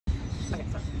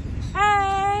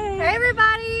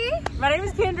My name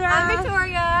is Kendra. I'm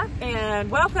Victoria.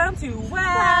 And welcome to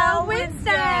Well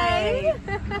Wednesday.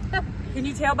 Can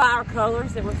you tell by our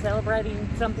colors that we're celebrating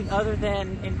something other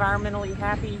than environmentally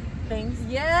happy things?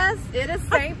 Yes, it is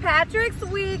St. Patrick's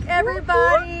week,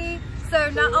 everybody. So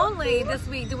not only this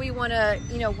week do we want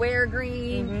to, wear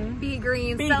green, be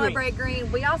green, celebrate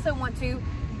green, we also want to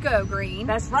go green.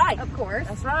 That's right. Of course.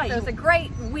 That's right. So it's a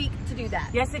great week to do that.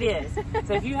 Yes, it is.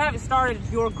 So if you haven't started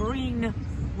your green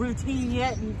routine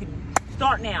yet, you can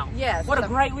start now. Yes. What a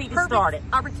great week to start it.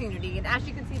 Opportunity. And as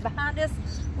you can see behind us,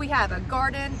 we have a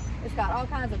garden. It's got all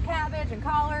kinds of cabbage and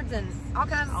collards and all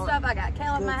kinds of stuff. I got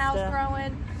kale in my house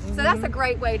growing. So that's a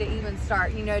great way to even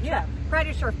start,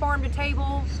 practice your farm to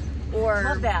table or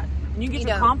love that. And you get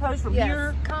your compost from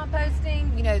here.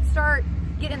 Composting, start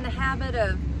getting the habit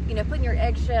of, putting your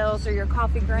eggshells or your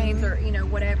coffee grains or,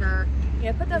 whatever,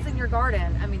 put those in your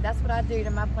garden. I mean, that's what I do to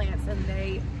my plants and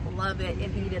they love it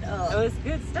and eat it up. Oh, it's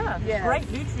good stuff. Yes. Great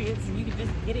nutrients, and you can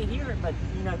just get it here, but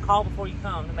call before you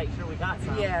come to make sure we got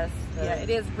some. Yes. So. Yeah, it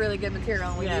is really good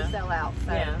material and we do sell out.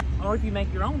 So. Yeah. Or if you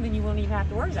make your own, then you won't even have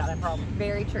to worry about that problem.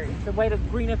 Very true. It's a way to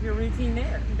green up your routine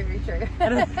there. Very true.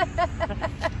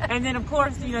 And then of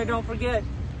course, don't forget,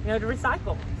 to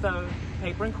recycle. So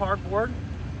paper and cardboard,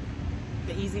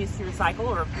 the easiest to recycle,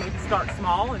 or maybe start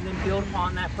small and then build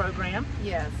upon that program.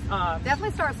 Yes.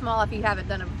 Definitely start small if you haven't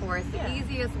done it before. It's the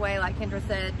easiest way, like Kendra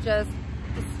said, just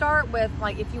to start with,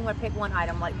 like, if you want to pick one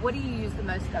item, like, what do you use the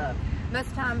most of? Most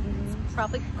of the time, it's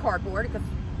probably cardboard, because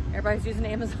everybody's using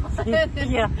Amazon. Yeah,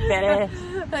 that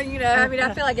is.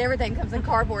 I feel like everything comes in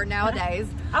cardboard nowadays.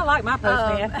 I like my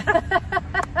postman.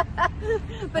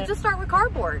 But just start with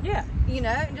cardboard. Yeah.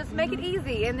 Just make it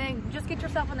easy, and then just get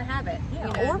yourself in the habit.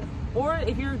 Yeah. Or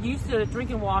if you're used to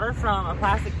drinking water from a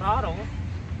plastic bottle,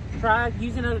 try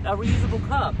using a reusable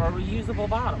cup or a reusable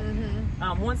bottle.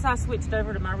 Once I switched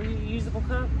over to my reusable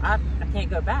cup, I can't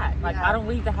go back. Like, I don't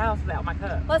leave the house without my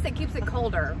cup. Plus, it keeps it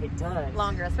colder. It does.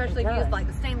 Longer, especially if you use like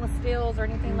the stainless steels or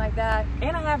anything like that.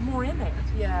 And I have more in there.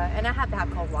 Yeah, and I have to have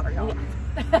cold water, y'all.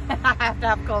 I have to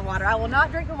have cold water. I will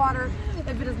not drink the water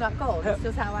if it is not cold. It's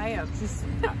just how I am.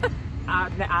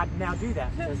 I now do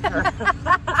that.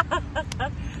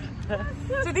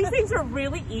 So these things are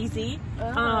really easy.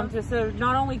 So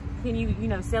not only can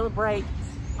you, celebrate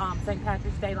St.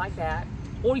 Patrick's Day like that,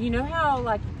 or how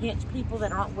like you pinch people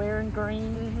that aren't wearing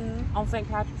green on St.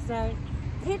 Patrick's Day,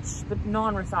 pinch the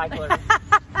non-recyclers.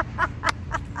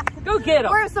 Go get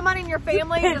them. Or if somebody in your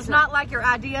family does not like your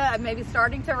idea of maybe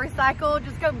starting to recycle,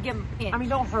 just go give them a pinch. I mean,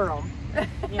 don't hurt them.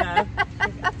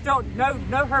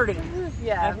 No hurting.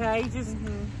 Yeah. Okay, just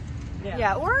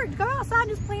yeah. Or go outside and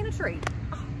just plant a tree.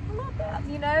 I love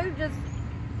that. Just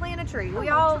plant a tree. We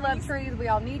all love trees. We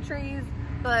all need trees.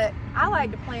 But I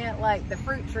like to plant like the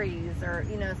fruit trees or,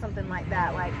 something like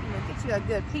that. Like, get you a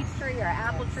good peach tree or an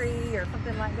apple tree or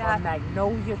something like that. Or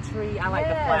magnolia tree. I like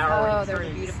the flowering trees.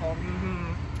 They're beautiful.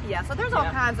 Yeah, so there's all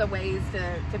kinds of ways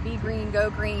to be green,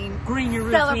 go green. Green your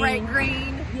routine. Celebrate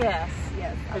green. Yes.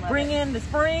 Yes. Bring in the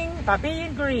spring by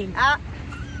being green.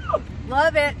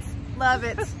 Love it. Love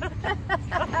it.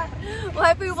 Well,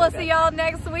 hopefully we'll see y'all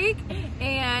next week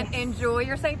and enjoy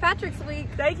your St. Patrick's week.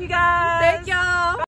 Thank you guys. Thank y'all.